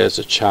 growing up as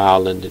a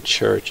child in the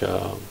church,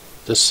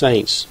 the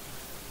saints,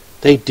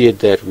 they did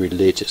that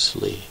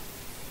religiously.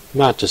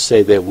 Not to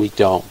say that we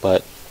don't,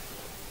 but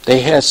they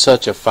had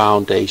such a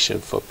foundation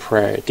for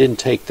prayer. It didn't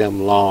take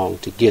them long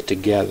to get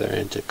together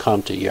and to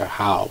come to your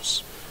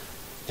house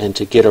and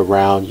to get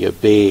around your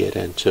bed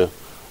and to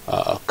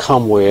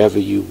come wherever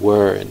you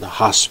were in the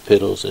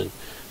hospitals and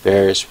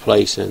various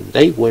places. And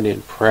they went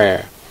in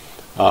prayer.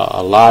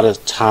 A lot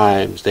of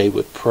times they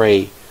would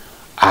pray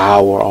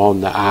hour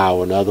on the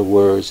hour. In other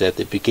words, at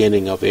the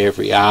beginning of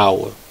every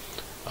hour.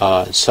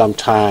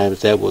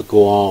 Sometimes that would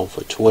go on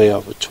for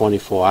 12 or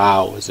 24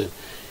 hours. And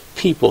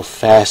people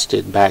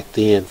fasted back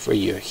then for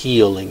your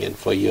healing and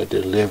for your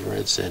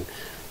deliverance. And,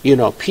 you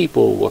know,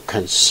 people were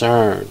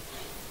concerned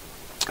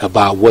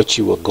about what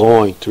you were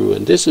going through.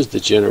 And this is the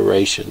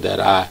generation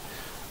that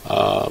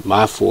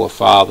my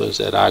forefathers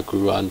that I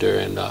grew under.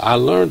 And I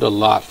learned a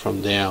lot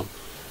from them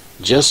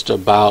just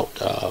about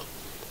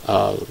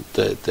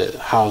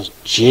how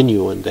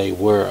genuine they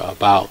were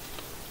about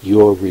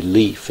your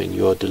relief and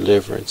your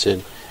deliverance.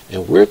 And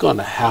we're going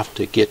to have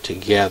to get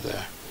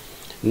together,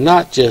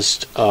 not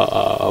just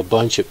a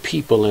bunch of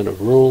people in a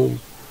room,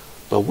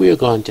 but we're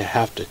going to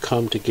have to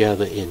come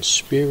together in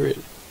spirit,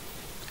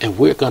 and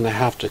we're going to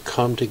have to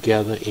come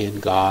together in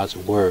God's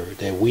word,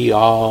 that we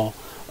all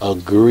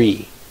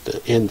agree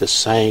in the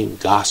same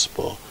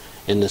gospel,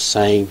 in the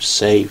same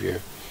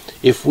Savior.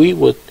 If we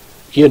would,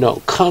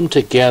 come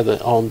together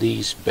on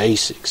these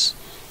basics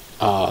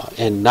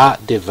and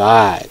not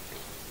divide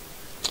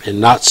and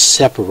not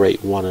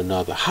separate one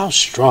another, how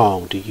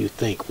strong do you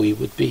think we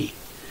would be?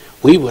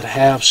 We would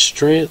have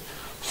strength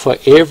for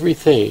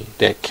everything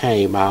that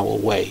came our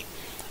way.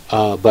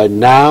 But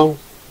now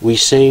we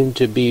seem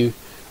to be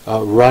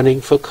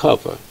running for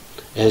cover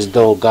as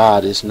though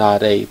God is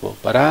not able.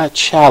 But I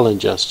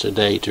challenge us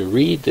today to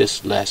read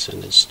this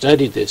lesson and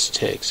study this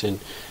text,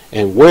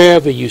 and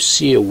wherever you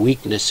see a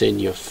weakness in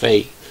your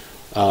faith,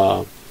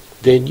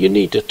 then you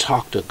need to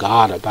talk to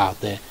God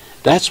about that.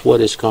 That's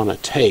what it's going to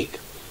take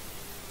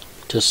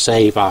to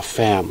save our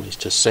families,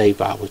 to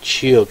save our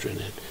children,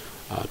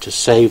 and to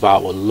save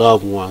our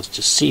loved ones,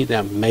 to see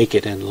them make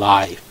it in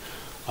life.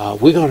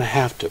 We're going to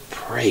have to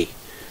pray.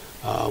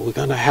 We're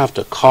going to have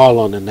to call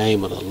on the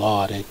name of the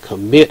Lord and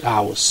commit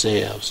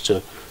ourselves to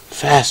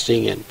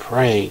fasting and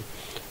praying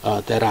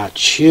that our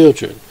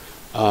children,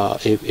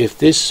 if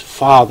this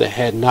father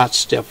had not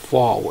stepped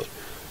forward,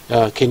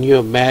 can you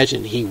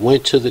imagine? He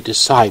went to the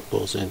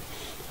disciples and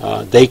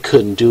they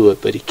couldn't do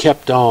it, but he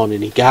kept on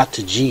and he got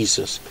to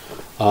Jesus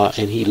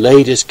and he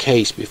laid his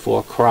case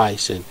before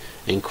Christ,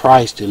 and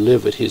Christ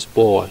delivered his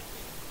boy.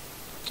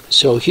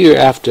 So here,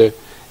 after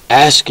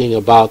asking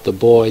about the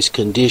boy's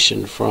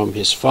condition from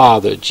his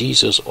father,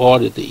 Jesus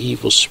ordered the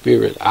evil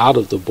spirit out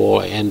of the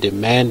boy and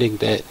demanding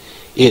that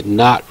it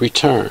not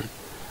return.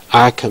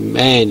 I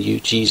command you,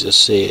 Jesus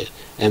said,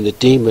 and the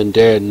demon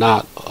dared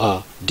not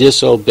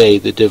disobey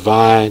the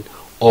divine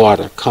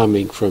order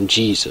coming from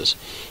Jesus.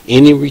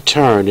 Any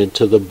return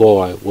into the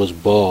boy was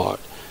barred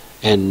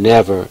and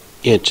never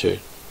entered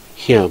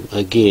him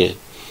again.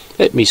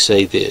 Let me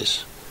say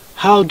this.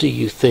 How do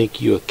you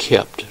think you're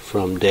kept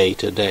from day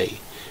to day?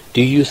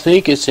 Do you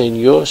think it's in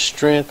your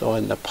strength or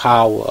in the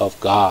power of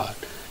God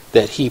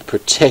that he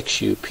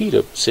protects you?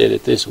 Peter said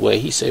it this way.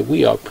 He said,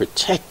 we are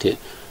protected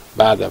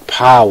by the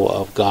power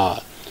of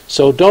God.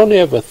 So don't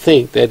ever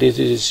think that it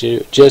is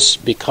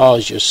just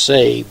because you're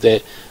saved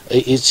that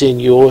it's in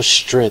your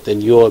strength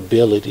and your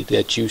ability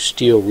that you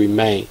still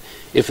remain.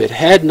 If it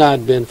had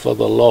not been for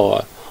the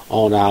Lord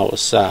on our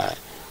side,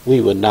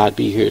 we would not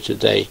be here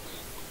today.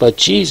 But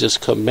Jesus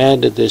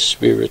commanded this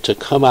spirit to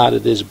come out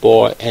of this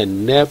boy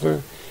and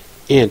never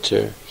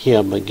enter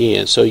him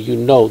again. So you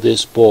know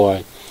this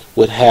boy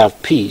would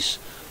have peace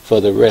for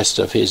the rest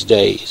of his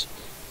days.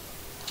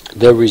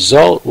 The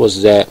result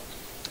was that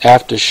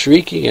after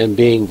shrieking and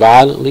being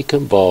violently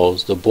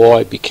convulsed, the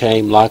boy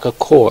became like a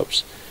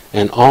corpse,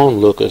 and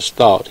onlookers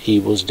thought he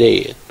was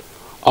dead.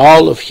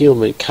 All of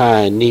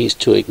humankind needs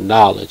to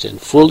acknowledge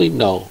and fully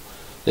know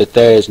that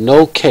there is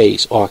no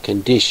case or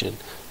condition,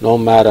 no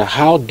matter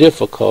how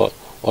difficult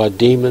or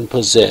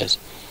demon-possessed,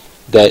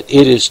 that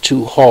it is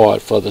too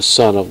hard for the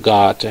Son of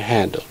God to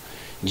handle.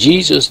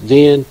 Jesus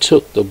then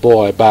took the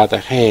boy by the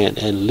hand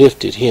and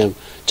lifted him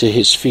to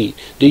his feet.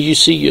 Do you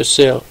see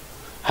yourself?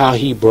 How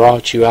he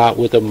brought you out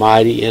with a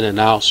mighty and an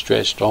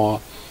outstretched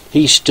arm.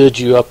 He stood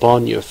you up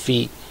on your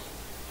feet.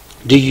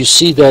 Do you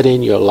see that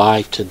in your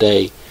life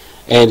today?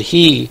 And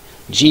the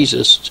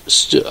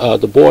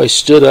boy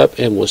stood up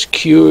and was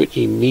cured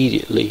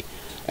immediately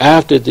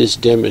after this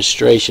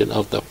demonstration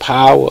of the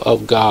power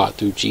of God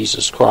through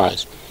Jesus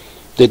Christ.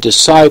 The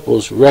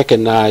disciples,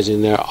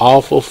 recognizing their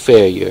awful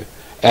failure,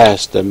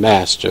 asked the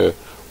master,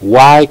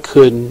 why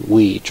couldn't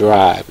we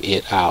drive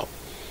it out?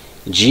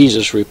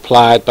 Jesus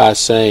replied by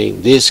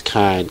saying, this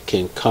kind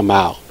can come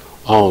out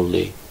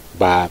only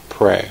by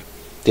prayer.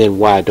 Then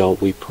why don't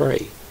we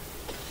pray?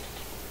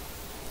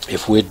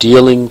 If we're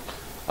dealing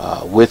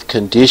with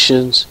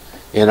conditions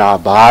in our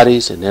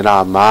bodies and in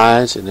our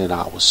minds and in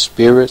our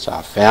spirits,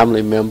 our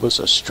family members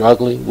are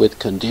struggling with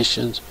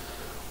conditions,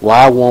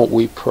 why won't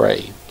we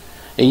pray?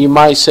 And you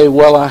might say,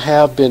 well, I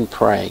have been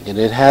praying and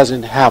it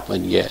hasn't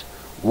happened yet.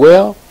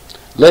 Well,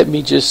 let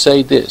me just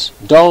say this.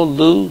 Don't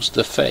lose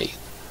the faith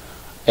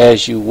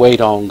as you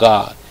wait on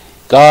God.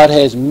 God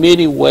has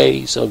many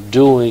ways of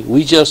doing.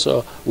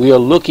 We are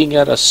looking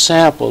at a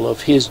sample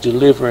of his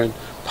delivering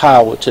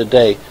power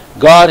today.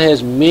 God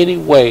has many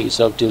ways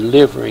of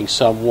delivering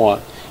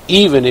someone,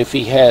 even if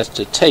he has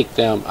to take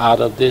them out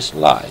of this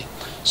life.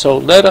 So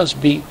let us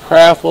be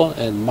prayerful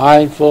and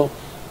mindful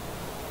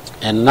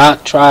and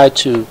not try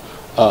to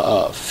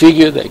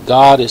figure that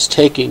God is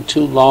taking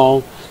too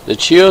long. The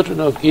children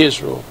of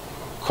Israel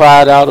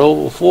cried out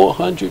over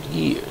 400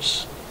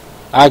 years.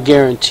 I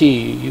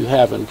guarantee you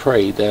haven't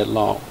prayed that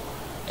long.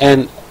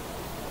 And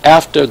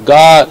after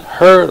God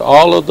heard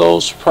all of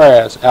those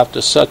prayers after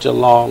such a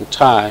long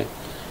time,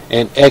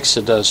 in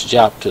Exodus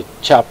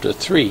chapter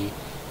 3,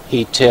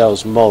 he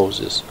tells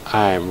Moses,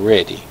 I am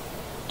ready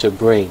to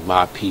bring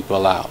my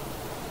people out.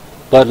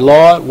 But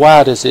Lord,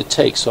 why does it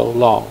take so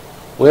long?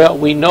 Well,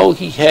 we know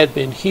he had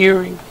been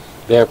hearing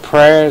their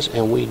prayers,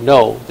 and we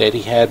know that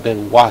he had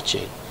been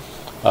watching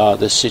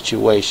the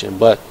situation.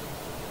 But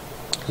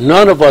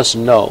none of us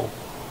know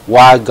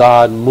why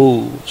God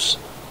moves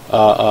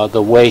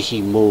the way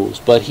he moves.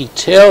 But he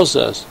tells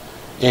us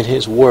in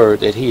his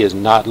word that he is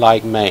not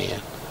like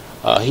man.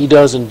 He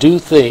doesn't do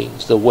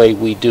things the way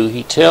we do.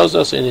 He tells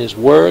us in his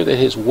word that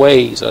his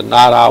ways are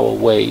not our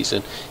ways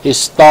and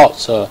his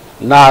thoughts are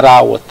not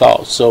our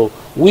thoughts. So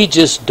we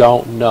just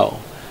don't know.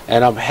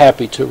 And I'm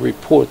happy to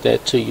report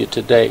that to you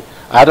today.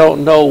 I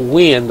don't know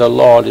when the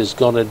Lord is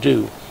going to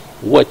do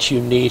what you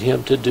need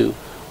him to do.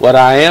 What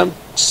I am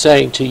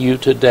saying to you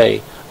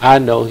today, I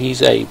know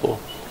he's able.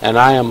 And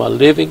I am a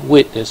living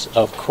witness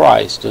of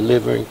Christ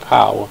delivering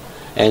power,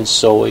 and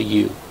so are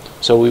you.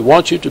 So we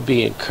want you to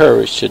be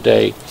encouraged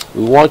today.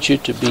 We want you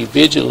to be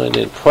vigilant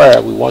in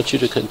prayer. We want you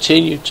to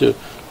continue to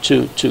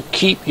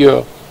keep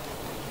your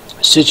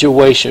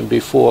situation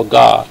before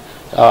God.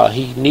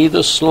 He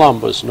neither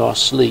slumbers nor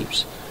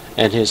sleeps,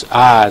 and his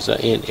eyes are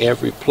in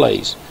every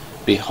place,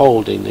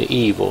 beholding the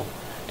evil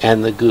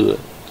and the good.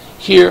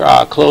 Here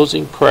our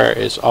closing prayer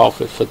is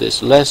offered for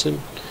this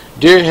lesson.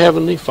 Dear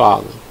Heavenly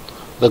Father,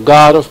 the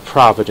God of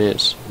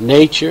providence,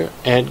 nature,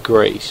 and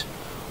grace,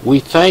 we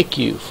thank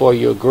you for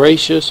your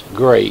gracious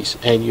grace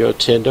and your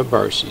tender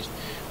mercies.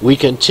 We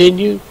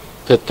continue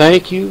to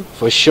thank you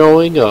for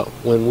showing up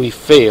when we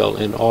fail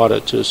in order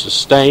to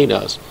sustain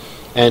us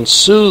and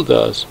soothe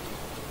us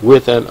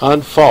with an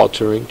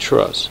unfaltering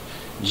trust.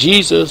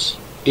 Jesus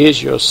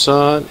is your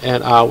Son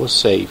and our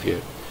Savior.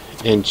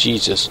 In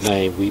Jesus'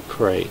 name we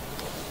pray.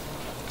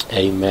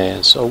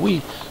 Amen. So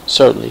we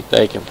certainly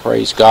thank and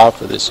praise God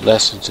for this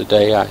lesson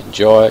today. I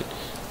enjoyed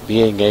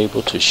being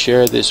able to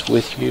share this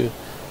with you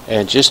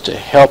and just to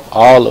help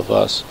all of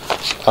us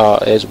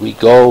as we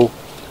go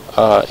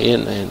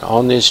in and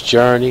on this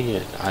journey.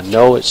 And I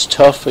know it's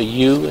tough for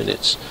you and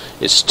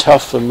it's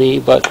tough for me,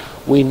 but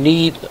we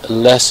need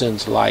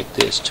lessons like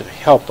this to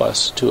help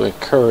us, to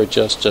encourage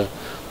us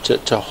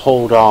to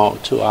hold on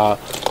to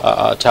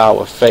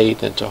our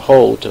faith and to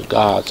hold to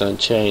God's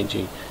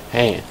unchanging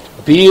hand.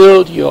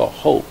 Build your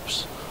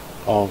hopes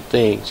on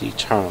things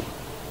eternal.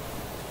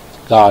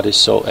 God is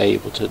so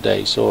able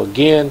today. So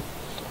again,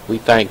 we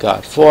thank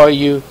God for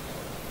you,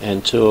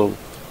 until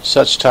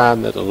such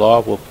time that the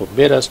Lord will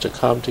permit us to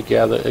come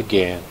together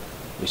again.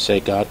 We say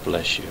God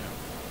bless you.